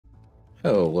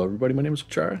Hello everybody, my name is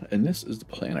Chara, and this is the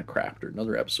Planet Crafter,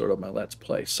 another episode of my Let's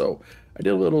Play. So I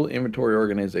did a little inventory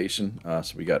organization.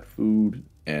 So we got food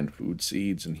and food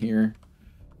seeds in here.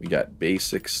 We got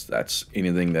basics, that's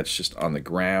anything that's just on the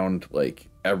ground, like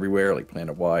everywhere, like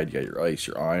planet-wide. You got your ice,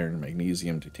 your iron,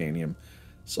 magnesium, titanium,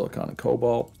 silicon, and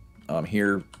cobalt.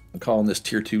 Here, I'm calling this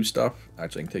tier 2 stuff.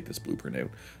 Actually, I can take this blueprint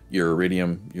out. Your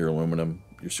iridium, your aluminum,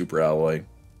 your super alloy,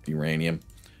 uranium.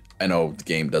 I know the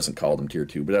game doesn't call them tier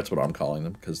 2, but that's what I'm calling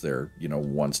them because they're,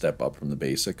 one step up from the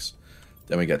basics.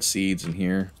 Then we got seeds in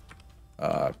here.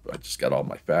 I just got all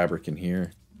my fabric in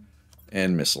here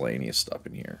and miscellaneous stuff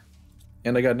in here.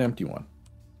 And I got an empty one.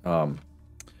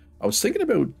 I was thinking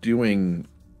about doing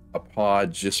a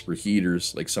pod just for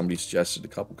heaters, like somebody suggested a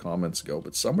couple comments ago,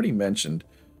 but somebody mentioned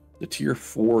the tier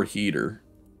 4 heater,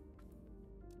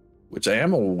 which I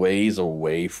am a ways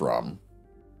away from,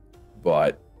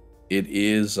 but it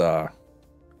is able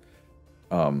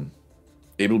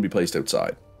to be placed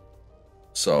outside.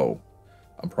 So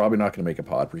I'm probably not going to make a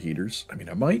pod for heaters. I mean,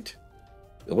 I might.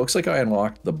 It looks like I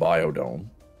unlocked the biodome,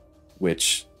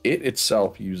 which it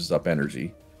itself uses up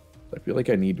energy. I feel like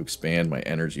I need to expand my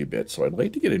energy a bit. So I'd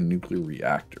like to get a nuclear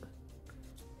reactor.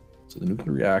 So the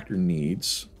nuclear reactor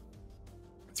needs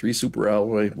 3 super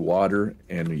alloy, water,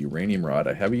 and a uranium rod.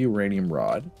 I have a uranium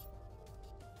rod.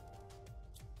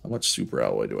 How much super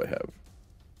alloy do I have?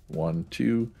 1,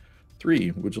 2, 3.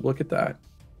 Would you look at that?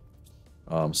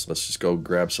 So let's just go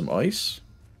grab some ice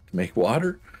to make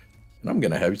water. And I'm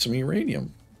going to have some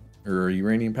uranium. Or a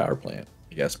uranium power plant,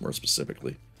 I guess, more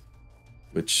specifically.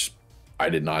 Which I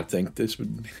did not think this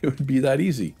would, it would be that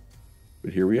easy.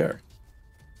 But here we are.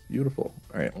 Beautiful.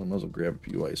 Alright, well, I might as well grab a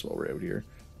few ice while we're out here.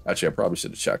 Actually, I probably should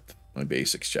have checked my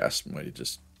basics chest. Might have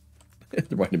just...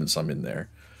 there might have been some in there.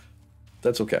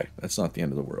 That's okay. That's not the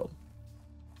end of the world.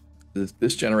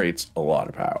 This generates a lot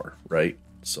of power, right?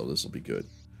 So this will be good.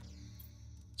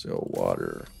 So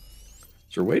water.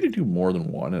 Is there a way to do more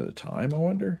than one at a time, I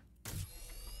wonder?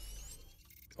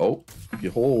 Oh, if you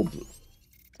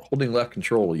holding left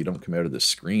control, you don't come out of this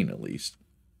screen at least,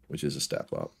 which is a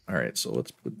step up. All right, so let's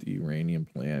put the uranium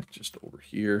plant just over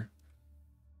here.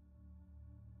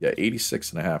 Yeah,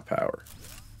 86.5 power.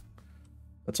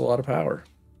 That's a lot of power.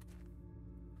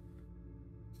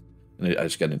 And I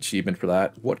just got an achievement for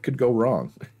that. What could go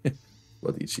wrong?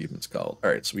 What the achievement's called.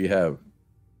 All right, so we have...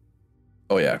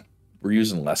 oh, yeah. We're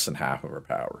using less than half of our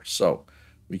power. So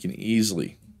we can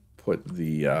easily put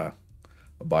the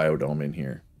biodome in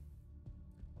here.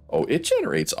 Oh, it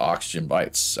generates oxygen by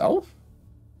itself?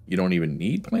 You don't even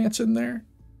need plants in there?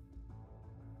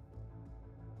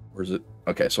 Or is it...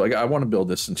 okay, so I want to build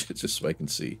this just so I can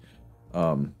see.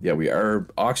 Yeah, we are...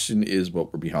 oxygen is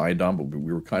what we're behind on, but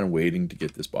we were kind of waiting to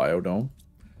get this biodome.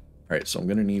 Alright, so I'm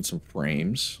going to need some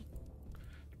frames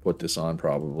to put this on,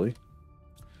 probably.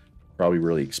 Probably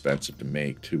really expensive to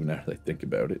make, too, now that I think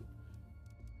about it.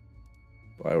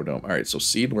 Biodome. Alright, so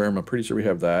seed worm, I'm pretty sure we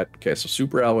have that. Okay, so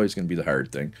super alloy is going to be the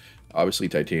hard thing. Obviously,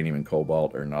 titanium and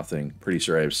cobalt are nothing. Pretty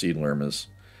sure I have seed worms.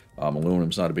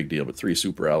 Aluminum's not a big deal, but 3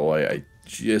 super alloy. I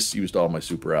just used all my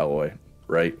super alloy,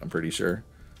 right? I'm pretty sure.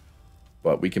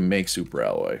 But we can make super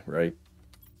alloy, right?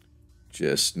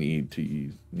 Just need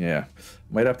to, yeah.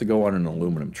 Might have to go on an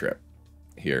aluminum trip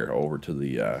here over to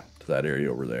the to that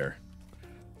area over there.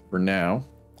 For now,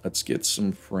 let's get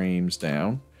some frames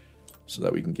down so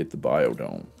that we can get the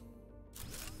biodome.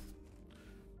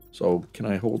 So can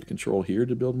I hold control here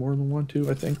to build more than one too?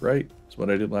 I think, right? That's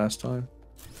what I did last time.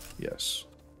 Yes.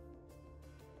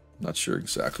 Not sure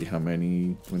exactly how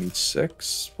many. We need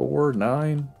 6, 4,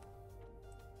 9.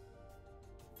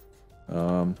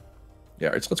 Yeah,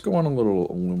 all right, so let's go on a little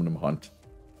aluminum hunt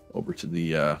over to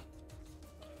the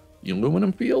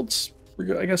aluminum fields.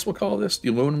 I guess we'll call this the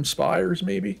aluminum spires,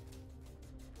 maybe.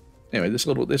 Anyway,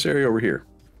 this area over here,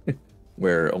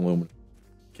 where aluminum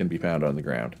can be found on the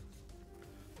ground,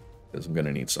 because I'm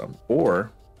gonna need some.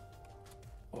 Or,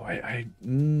 oh, all right,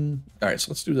 so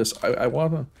let's do this. I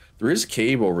wanna. There is a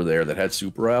cave over there that had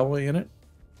super alloy in it,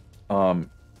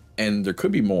 and there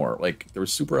could be more. Like there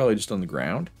was super alloy just on the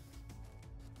ground.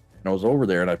 And I was over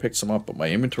there and I picked some up, but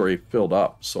my inventory filled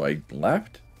up, so I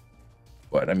left.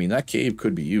 But, I mean, that cave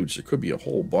could be huge. There could be a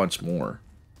whole bunch more,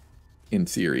 in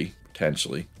theory,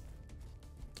 potentially.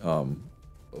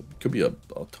 Could be a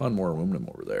ton more aluminum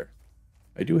over there.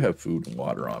 I do have food and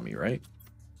water on me, right?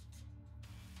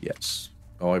 Yes.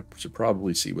 Oh, I should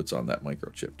probably see what's on that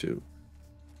microchip, too.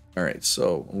 Alright,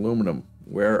 so, aluminum,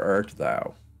 where art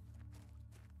thou?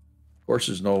 Of course,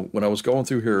 there's no... when I was going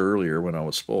through here earlier, when I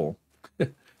was full...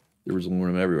 there was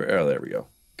aluminum everywhere. Oh, there we go.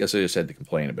 Guess I just had to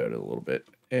complain about it a little bit.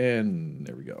 And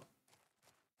there we go.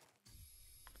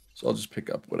 So I'll just pick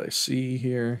up what I see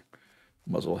here.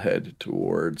 Might as well head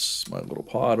towards my little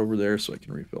pod over there so I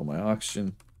can refill my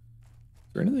oxygen.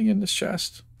 Is there anything in this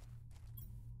chest?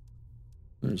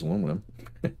 There's aluminum.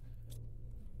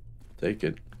 Take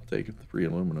it. I'll take it, the free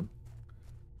aluminum.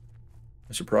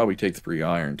 I should probably take the free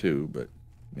iron too, but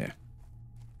yeah.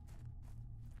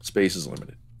 Space is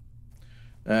limited.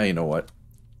 You know what?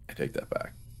 I take that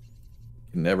back.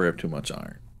 You can never have too much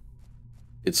iron.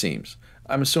 It seems.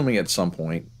 I'm assuming at some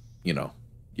point, you know,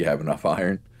 you have enough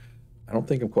iron. I don't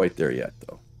think I'm quite there yet,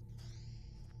 though.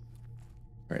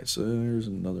 Alright, so there's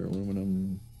another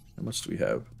aluminum. How much do we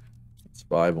have? It's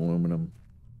 5 aluminum.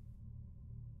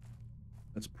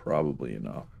 That's probably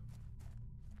enough.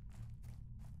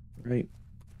 Right?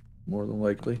 More than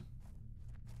likely.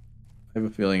 I have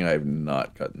a feeling I have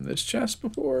not gotten this chest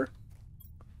before.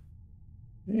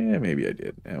 Yeah, maybe I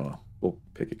did. Yeah, well, we'll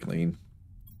pick it clean.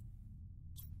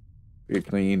 Pick it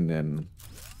clean and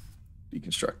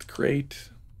deconstruct the crate.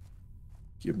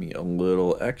 Give me a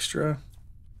little extra.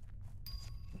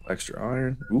 Extra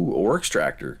iron. Ooh, ore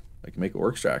extractor. I can make ore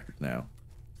extractor now.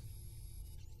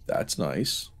 That's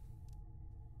nice.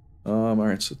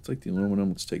 Alright, so let's take the aluminum.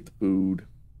 Let's take the food.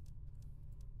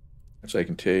 Actually, I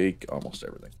can take almost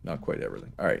everything. Not quite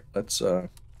everything. Alright, let's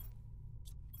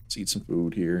eat some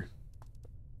food here.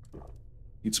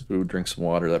 Eat some food, drink some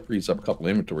water. That frees up a couple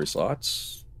inventory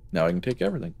slots. Now I can take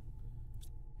everything.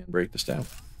 And break this down.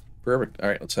 Perfect.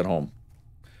 Alright, let's head home.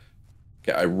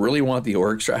 Okay, I really want the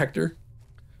ore extractor.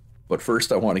 But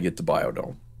first I want to get the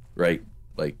biodome. Right?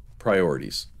 Like,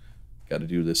 priorities. Gotta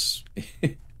do this.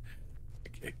 I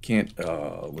can't,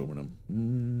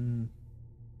 aluminum.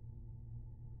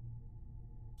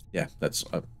 Yeah, that's,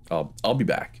 I'll be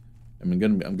back. I'm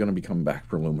gonna be coming back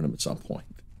for aluminum at some point.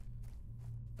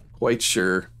 I'm quite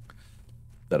sure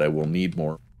that I will need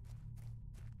more.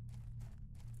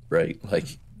 Right?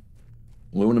 Like,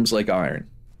 aluminum's like iron.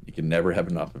 You can never have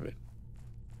enough of it.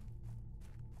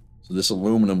 So this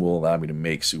aluminum will allow me to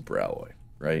make super alloy,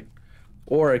 right?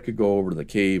 Or I could go over to the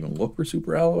cave and look for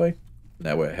super alloy.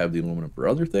 That way I have the aluminum for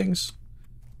other things.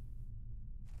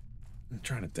 I'm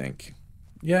trying to think.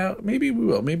 Yeah, maybe we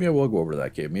will. Maybe I will go over to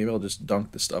that cave. Maybe I'll just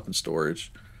dunk the stuff in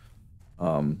storage.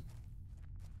 Yeah,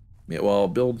 well, I'll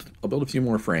build a few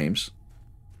more frames.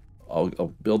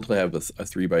 I'll build to have a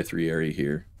 3x3 area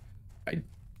here.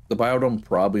 The biodome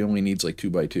probably only needs like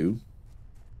 2x2.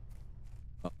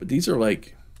 But these are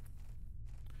like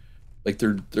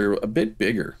they're a bit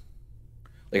bigger.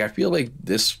 Like I feel like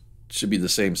this should be the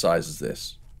same size as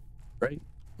this, right?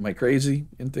 Am I crazy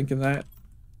in thinking that?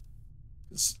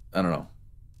 I don't know.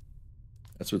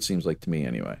 That's what it seems like to me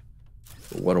anyway.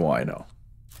 But what do I know?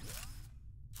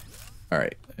 All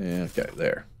right. Okay,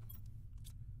 there.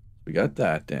 We got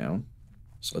that down.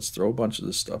 So let's throw a bunch of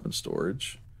this stuff in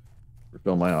storage.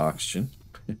 Refill my oxygen.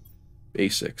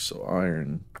 Basics. So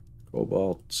iron,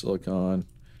 cobalt, silicon,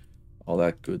 all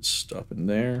that good stuff in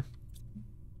there.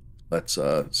 Let's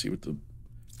see what the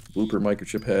blooper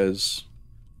microchip has.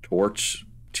 Torch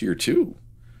tier 2.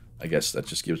 I guess that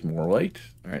just gives more light.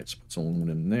 All right, let's put some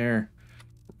aluminum in there.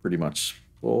 We're pretty much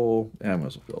full. Yeah, I might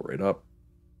as well fill right up.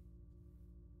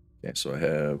 Okay, so I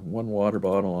have 1 water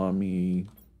bottle on me.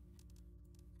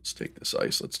 Let's take this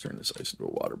ice. Let's turn this ice into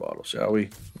a water bottle, shall we?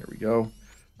 Here we go. All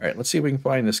right, let's see if we can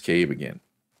find this cave again.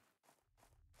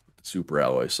 Super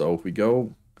alloy. So if we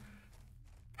go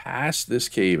past this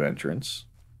cave entrance,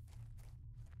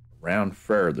 around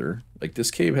further, like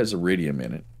this cave has iridium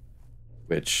in it,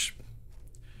 which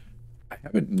I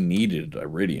haven't needed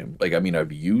iridium. Like, I mean,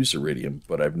 I've used iridium,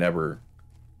 but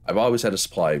I've always had a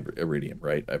supply of iridium,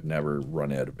 right? I've never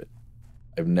run out of it.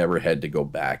 I've never had to go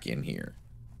back in here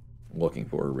looking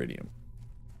for iridium.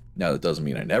 Now, that doesn't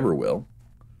mean I never will.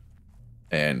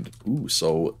 And, ooh,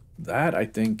 so that, I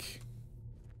think...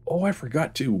 Oh, I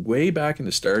forgot to. Way back in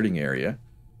the starting area,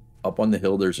 up on the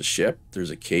hill, there's a ship. There's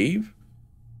a cave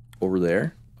over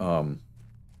there.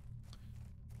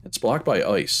 It's blocked by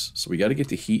ice, so we got to get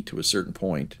the heat to a certain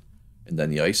point, and then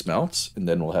the ice melts, and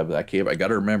then we'll have that cave. I got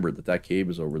to remember that that cave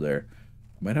is over there.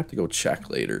 I might have to go check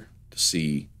later to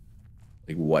see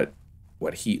like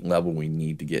what heat level we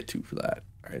need to get to for that.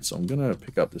 All right, so I'm gonna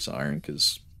pick up this iron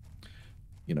because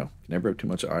you know, you never have too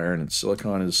much iron, and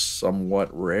silicon is somewhat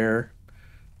rare,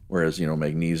 whereas you know,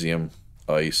 magnesium,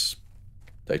 ice,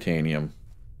 titanium,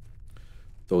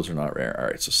 those are not rare. All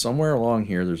right, so somewhere along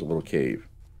here there's a little cave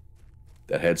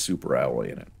that had super alloy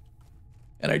in it,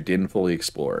 and I didn't fully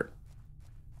explore it.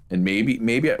 And maybe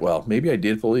I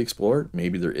did fully explore it.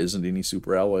 Maybe there isn't any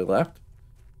super alloy left,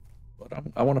 but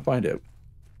I want to find out.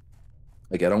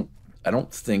 Like I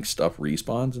don't think stuff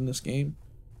respawns in this game.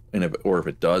 And if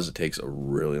it does, it takes a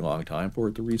really long time for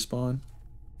it to respawn.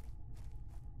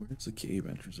 Where's the cave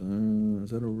entrance?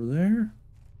 Is that over there?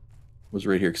 It was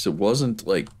right here, because it wasn't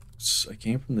like I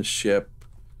came from the ship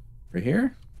right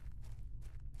here.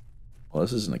 Well,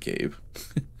 this isn't a cave.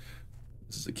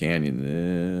 This is a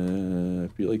canyon. I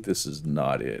feel like this is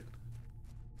not it.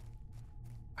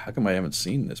 How come I haven't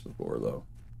seen this before, though?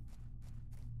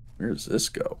 Where does this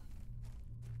go?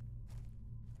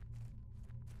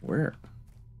 Where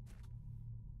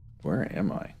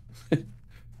am I?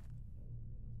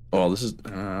 Oh, this is...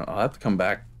 I'll have to come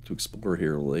back to explore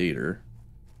here later.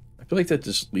 I feel like that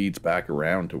just leads back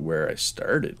around to where I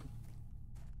started.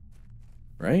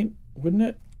 Right? Wouldn't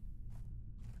it?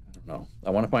 I don't know. I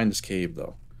want to find this cave,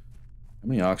 though. How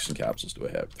many oxygen capsules do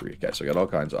I have? 3. Okay, so I got all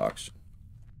kinds of oxygen.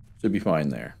 Should be fine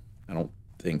there. I don't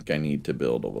think I need to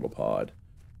build a little pod.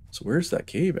 So where's that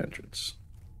cave entrance?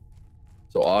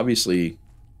 So obviously,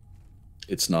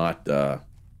 it's not the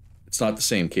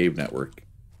same cave network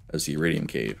as the Iridium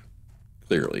cave.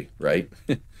 Clearly, right?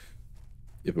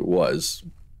 If it was,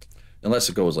 unless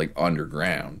it goes like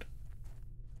underground.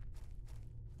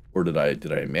 Or did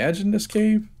I imagine this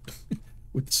cave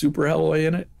with the super alloy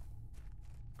in it?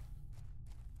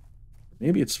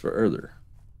 Maybe it's further.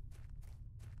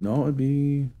 No, it'd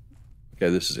be... Okay,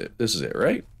 this is it. This is it,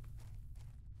 right?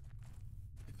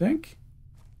 I think.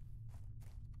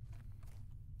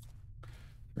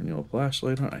 Turn the old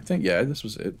flashlight on. I think, yeah, this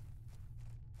was it.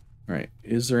 All right.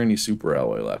 Is there any super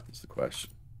alloy left is the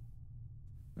question.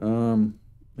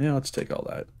 Yeah, let's take all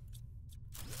that.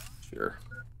 Sure.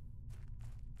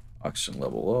 Oxygen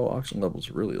level low. Oxygen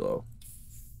level's really low.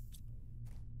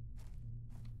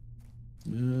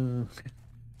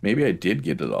 Maybe I did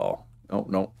get it all. Oh,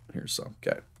 no. Here's some.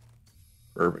 Okay.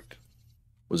 Perfect.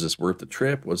 Was this worth the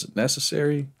trip? Was it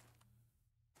necessary?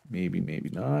 Maybe, maybe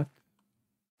not.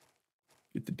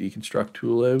 Get the deconstruct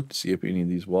tool out to see if any of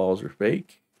these walls are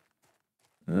fake.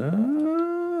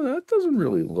 That doesn't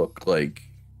really look like...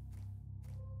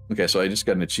 Okay, so I just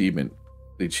got an achievement.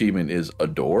 The achievement is a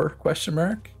door, question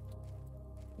mark.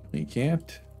 You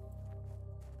can't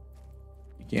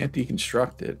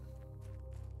deconstruct it.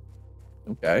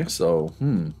 Okay, so,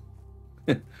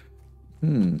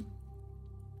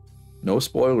 no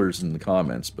spoilers in the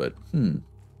comments, but, I'm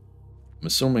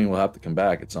assuming we'll have to come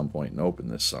back at some point and open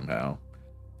this somehow.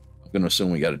 I'm going to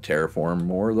assume we got to terraform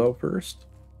more, though, first.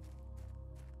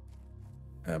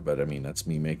 But, I mean, that's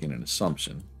me making an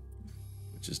assumption,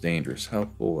 which is dangerous. How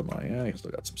full am I? Yeah, I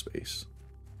still got some space.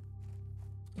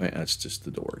 Wait, that's just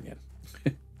the door again.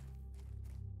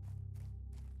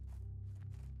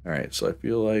 Alright, so I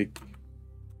feel like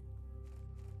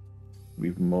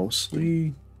we've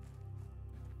mostly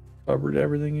covered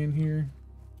everything in here.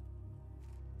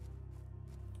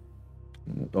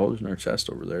 Oh, there's another chest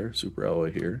over there. Super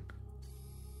alloy here.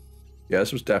 Yeah,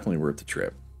 this was definitely worth the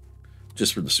trip.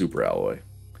 Just for the super alloy.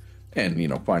 And, you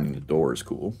know, finding the door is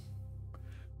cool.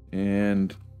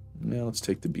 And, now let's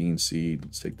take the bean seed.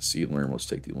 Let's take the seed worm. Let's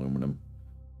take the aluminum.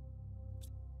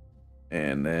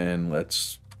 And then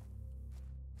let's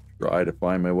try to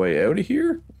find my way out of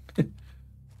here.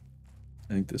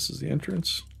 I think this is the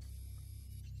entrance.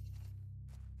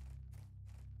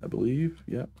 I believe,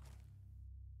 yep.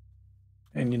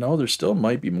 And you know, there still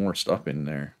might be more stuff in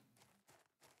there.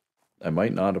 I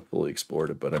might not have fully explored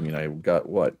it, but I mean, I got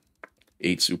what?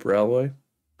 8 super alloy?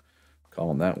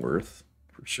 Calling that worth,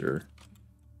 for sure.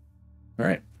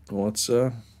 Alright, well, let's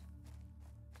go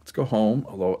home.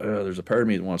 Although, there's a part of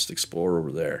me that wants to explore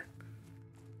over there.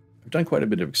 I've done quite a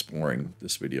bit of exploring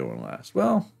this video and last.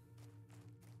 Well,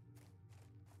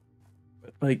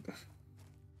 but like,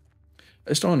 I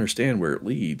just don't understand where it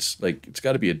leads. Like, it's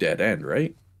got to be a dead end,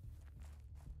 right?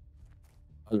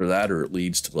 Either that or it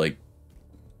leads to, like...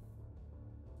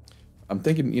 I'm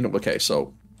thinking, you know, okay,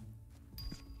 so...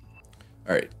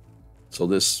 Alright. So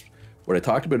this... What I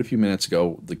talked about a few minutes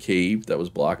ago, the cave that was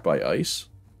blocked by ice.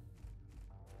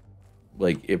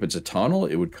 Like, if it's a tunnel,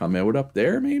 it would come out up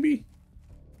there, maybe?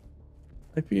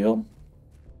 I feel.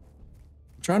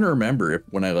 I'm trying to remember if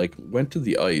when I, like, went to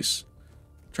the ice...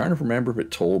 I'm trying to remember if it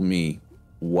told me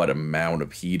what amount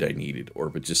of heat I needed, or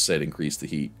if it just said increase the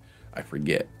heat. I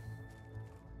forget.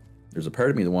 There's a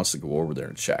part of me that wants to go over there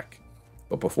and check.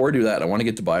 But before I do that, I want to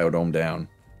get the biodome down.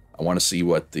 I want to see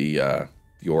what the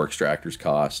ore extractors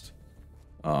cost.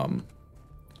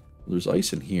 There's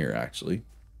ice in here, actually.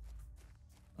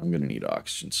 I'm going to need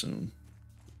oxygen soon.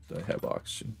 Do I have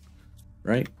oxygen?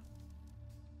 Right?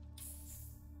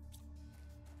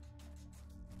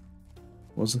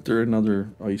 Wasn't there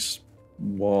another ice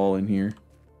wall in here?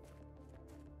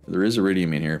 There is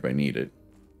iridium in here if I need it.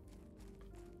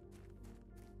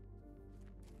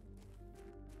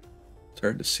 It's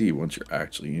hard to see once you're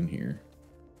actually in here.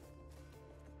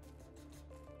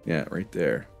 Yeah, right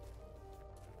there.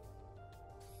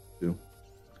 Do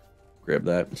grab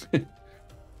that.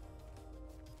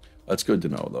 That's good to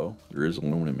know, though. There is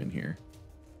aluminum in here.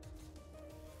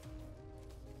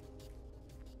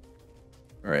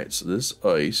 All right, so this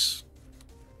ice.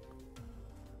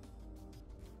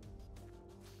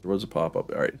 There was a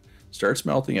pop-up. All right, starts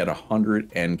melting at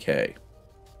 100 NK. I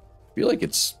feel like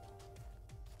it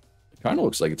kind of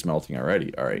looks like it's melting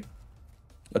already. All right,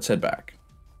 let's head back.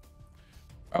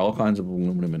 All kinds of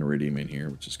aluminum and iridium in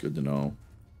here, which is good to know.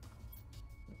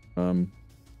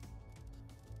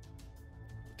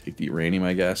 Take the uranium,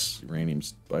 I guess.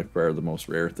 Uranium's by far the most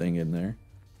rare thing in there.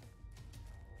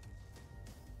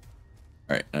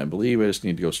 All right, I believe I just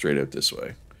need to go straight out this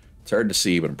way. It's hard to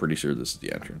see, but I'm pretty sure this is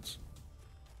the entrance.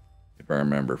 If I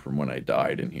remember from when I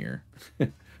died in here.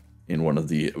 In one of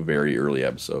the very early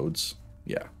episodes.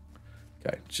 Yeah.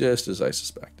 Okay, just as I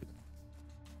suspected.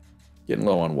 Getting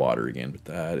low on water again, but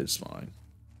that is fine.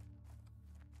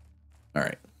 All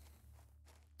right.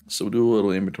 So we'll do a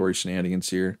little inventory shenanigans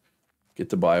here. Get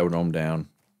the biodome down.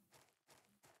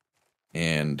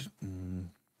 And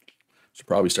should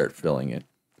probably start filling it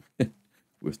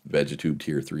with Vegetube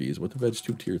tier 3s. What do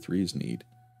Vegetube tier 3s need?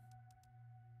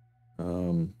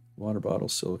 Water bottle,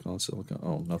 silicon.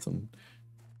 Oh, nothing.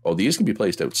 Oh, these can be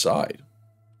placed outside.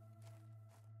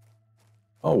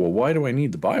 Oh, well, why do I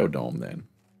need the biodome then?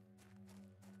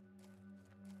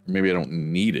 Maybe I don't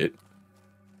need it.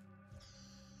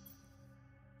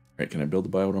 All right, can I build the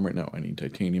biodome right now? I need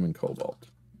titanium and cobalt.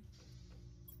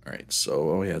 All right, so,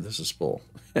 oh yeah, this is full.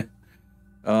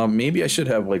 Maybe I should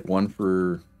have like one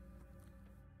for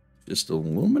just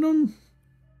aluminum?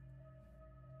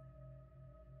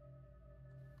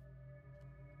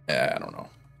 I don't know.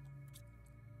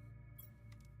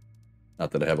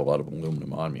 Not that I have a lot of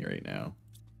aluminum on me right now.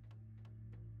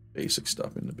 Basic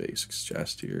stuff in the basics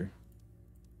chest here.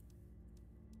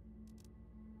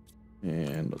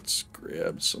 And let's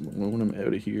grab some aluminum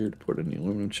out of here to put in the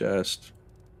aluminum chest.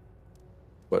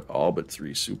 Put all but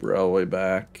 3 super alloy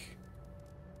back.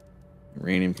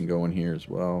 Uranium can go in here as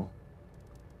well.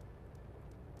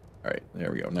 Alright,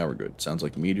 there we go. Now we're good. Sounds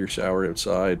like a meteor shower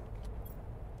outside.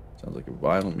 Sounds like a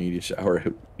violent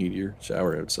meteor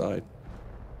shower outside.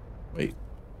 Wait.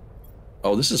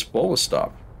 Oh, this is full of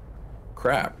stuff.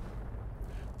 Crap.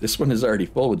 This one is already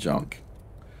full of junk.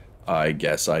 I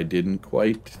guess I didn't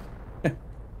quite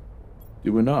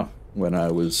do enough when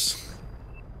I was...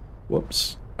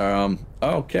 Whoops.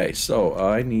 Okay, so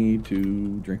I need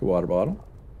to drink a water bottle.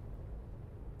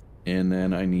 And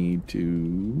then I need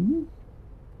to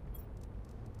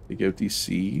take out these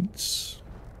seeds.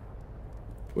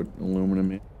 Put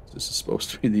aluminum in. This is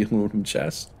supposed to be the aluminum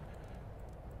chest.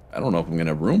 I don't know if I'm going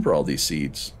to have room for all these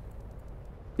seeds.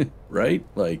 Right?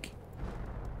 Like,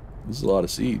 this is a lot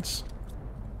of seeds.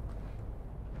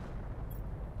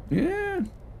 Yeah,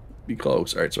 be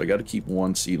close. All right, so I got to keep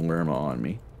 1 seed lerma on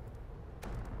me.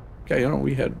 Okay,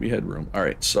 we had room. All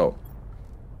right, so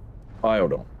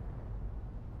biodome,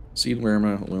 seed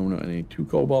lerma, aluminum. I need 2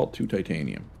 cobalt, 2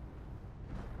 titanium.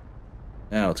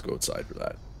 Now let's go outside for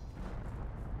that.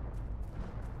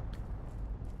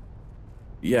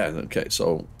 Yeah. Okay.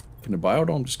 So can the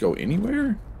biodome just go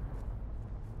anywhere?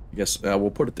 I guess we'll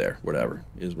put it there. Whatever.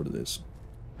 It is what it is.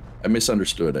 I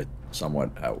misunderstood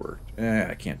somewhat how it worked.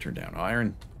 I can't turn down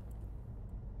iron.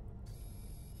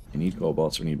 You need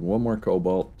cobalt, so we need 1 more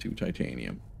cobalt, 2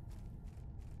 titanium.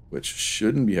 Which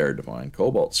shouldn't be hard to find.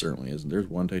 Cobalt certainly isn't. There's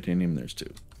 1 titanium, there's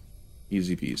 2.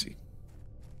 Easy peasy.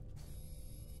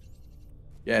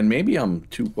 Yeah, and maybe I'm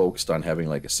too focused on having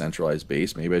like a centralized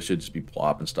base. Maybe I should just be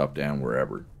plopping stuff down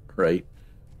wherever, right?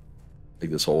 Like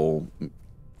this whole,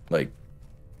 like,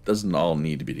 doesn't all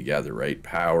need to be together, right?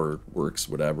 Power, works,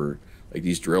 whatever. Like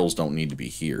these drills don't need to be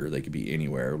here. They could be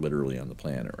anywhere, literally on the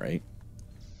planet, right?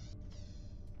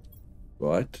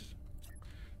 But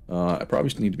I probably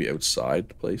just need to be outside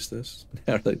to place this,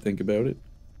 now that I think about it.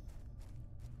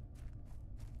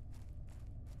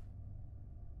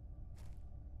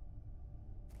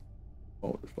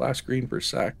 Oh, the flash screen for a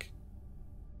sec.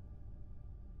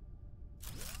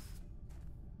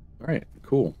 Alright,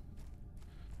 cool.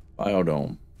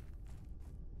 Biodome.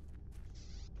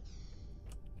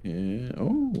 Yeah,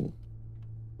 oh.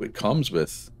 It comes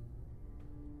with...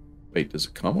 Wait, does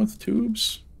it come with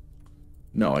tubes?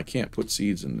 No, I can't put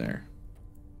seeds in there.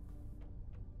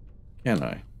 Can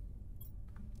I?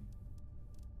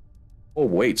 Oh,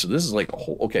 wait, so this is like a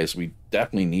whole... Okay, so we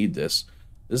definitely need this.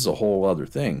 This is a whole other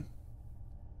thing.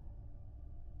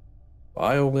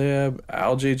 Biolab,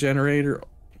 algae generator,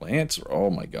 plants. Oh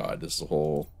my god, this is a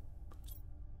whole...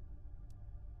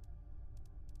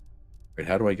 Wait,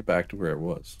 how do I get back to where I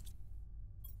was?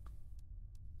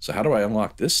 So how do I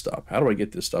unlock this stuff? How do I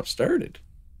get this stuff started?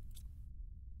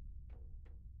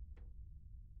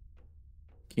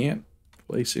 Can't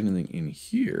place anything in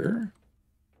here.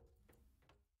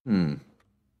 Hmm.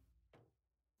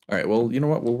 All right, well, you know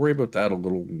what? We'll worry about that a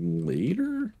little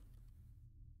later.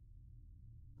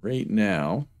 Right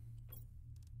now,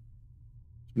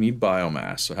 we need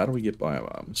biomass. So how do we get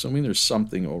biomass? I'm assuming there's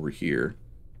something over here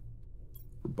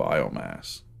for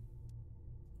biomass.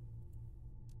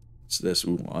 What's this?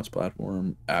 Ooh, launch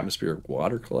platform, atmospheric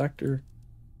water collector,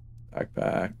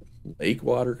 backpack, lake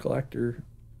water collector,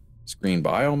 screen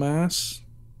biomass.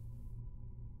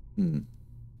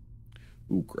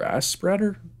 Ooh, grass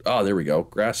spreader? Oh, there we go.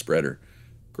 Grass spreader.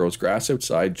 Grows grass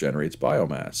outside, generates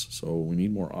biomass. So we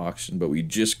need more oxygen, but we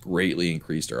just greatly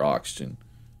increased our oxygen,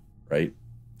 right?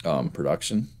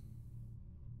 Production.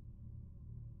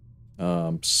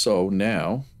 So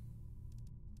now,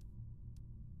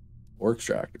 ore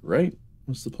extractor, right?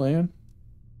 What's the plan?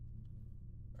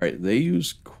 All right, they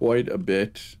use quite a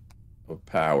bit of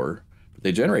power, but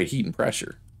they generate heat and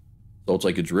pressure. So it's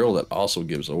like a drill that also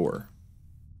gives ore.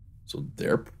 So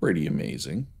they're pretty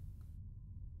amazing.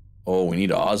 Oh, we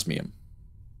need osmium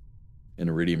and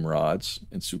iridium rods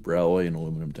and superalloy and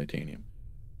aluminum titanium.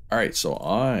 All right, so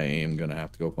I am going to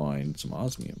have to go find some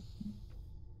osmium.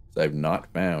 I've not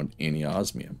found any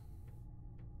osmium.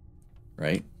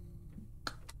 Right?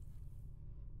 All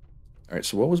right,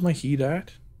 so what was my heat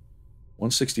at?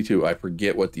 162. I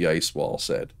forget what the ice wall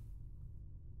said.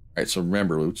 All right, so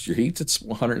remember, Lutz, your heat's at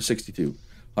 162.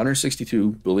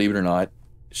 162, believe it or not,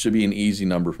 should be an easy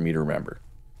number for me to remember.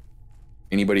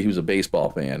 Anybody who's a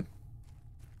baseball fan,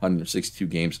 162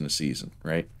 games in a season,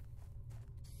 right?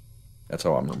 That's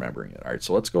how I'm remembering it. All right,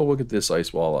 so let's go look at this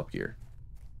ice wall up here.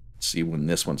 Let's see when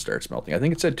this one starts melting. I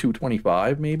think it said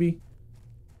 225, maybe.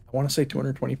 I want to say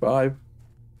 225.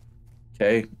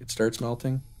 Okay, it starts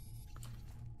melting.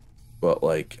 But,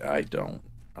 like,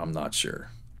 I'm not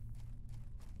sure.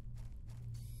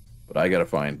 But I gotta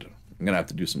find, I'm gonna have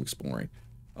to do some exploring.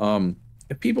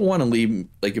 If people want to leave,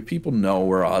 like, if people know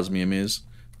where osmium is,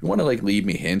 if you want to, like, leave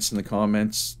me hints in the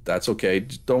comments, that's okay.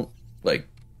 Just don't, like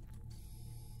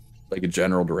a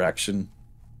general direction,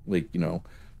 like,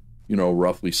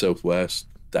 roughly southwest,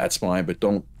 that's fine, but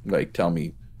don't, like, tell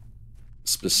me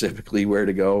specifically where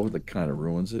to go. That kind of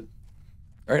ruins it.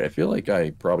 All right, I feel like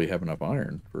I probably have enough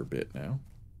iron for a bit now,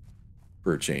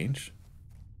 for a change.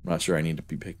 I'm not sure I need to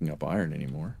be picking up iron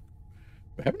anymore.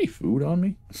 Do I have any food on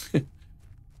me?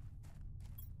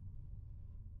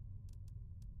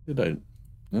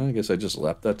 I guess I just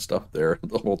left that stuff there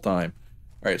the whole time.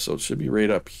 All right, so it should be right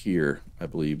up here, I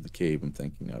believe, the cave I'm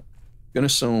thinking of. I'm going to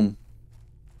assume,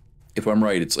 if I'm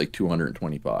right, it's like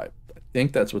 225. I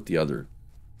think that's what the other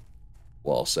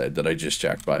wall said that I just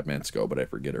checked 5 minutes ago, but I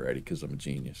forget already because I'm a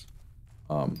genius.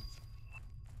 Oh,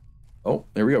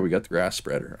 there we go. We got the grass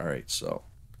spreader. All right, so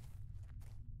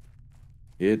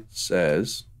it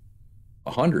says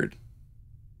 100.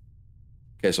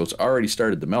 Okay, so it's already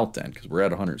started to melt then, because we're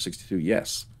at 162.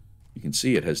 Yes, you can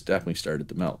see it has definitely started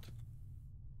to melt.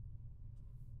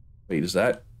 Wait, is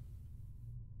that...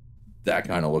 That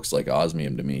kind of looks like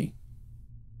osmium to me.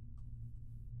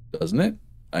 Doesn't it?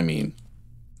 I mean,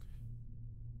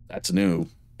 that's new.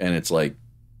 And it's like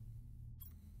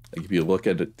if you look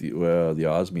at it, the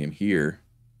osmium here,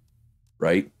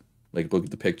 right? Like, look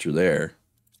at the picture there.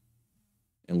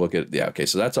 And look at... Yeah, okay,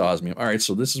 so that's osmium. All right,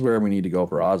 so this is where we need to go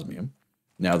for osmium.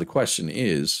 Now, the question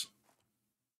is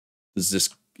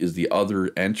the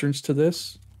other entrance to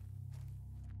this?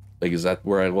 Like, is that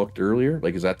where I looked earlier?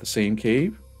 Like, is that the same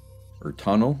cave? Or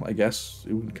tunnel, I guess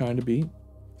it would kind of be.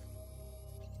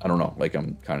 I don't know. Like,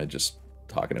 I'm kind of just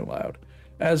talking out loud.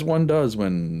 As one does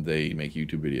when they make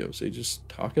YouTube videos. They just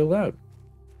talk out loud.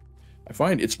 I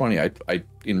find it's funny. I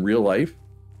in real life,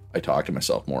 I talk to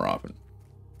myself more often.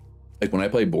 Like, when I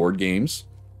play board games,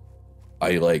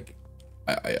 I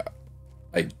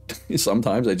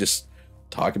sometimes I just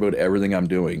talk about everything I'm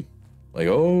doing. Like,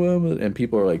 and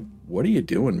people are like, what are you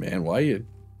doing, man? Why you...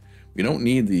 We don't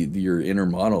need your inner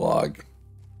monologue,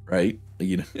 right?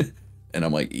 And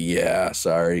I'm like, yeah,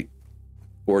 sorry.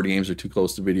 Board games are too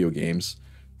close to video games.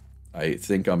 I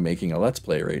think I'm making a Let's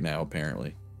Play right now,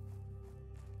 apparently.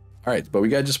 All right, but we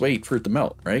gotta just wait for it to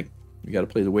melt, right? We gotta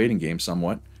play the waiting game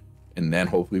somewhat. And then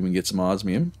hopefully we can get some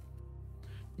osmium.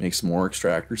 Make some more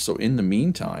extractors. So in the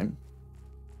meantime...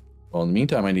 Well, in the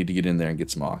meantime, I need to get in there and get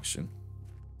some oxygen.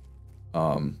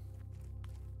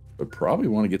 But probably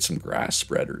want to get some grass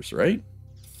spreaders, right?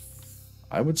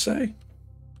 I would say.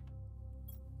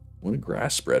 What do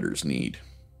grass spreaders need?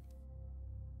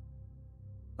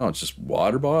 Oh, it's just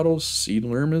water bottles, seed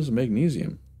lermas, and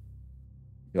magnesium.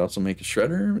 You can also make a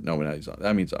shredder. No,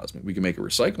 that means osmium. We can make a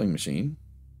recycling machine.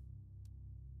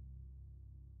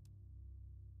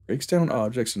 Breaks down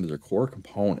objects into their core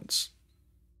components.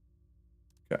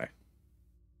 Okay.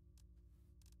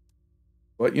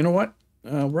 But you know what?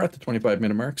 We're at the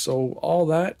 25-minute mark, so all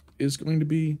that is going to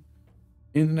be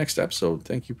in the next episode.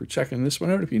 Thank you for checking this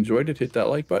one out. If you enjoyed it, hit that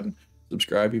like button.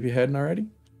 Subscribe if you hadn't already.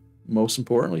 Most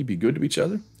importantly, be good to each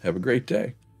other. Have a great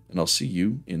day, and I'll see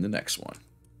you in the next one.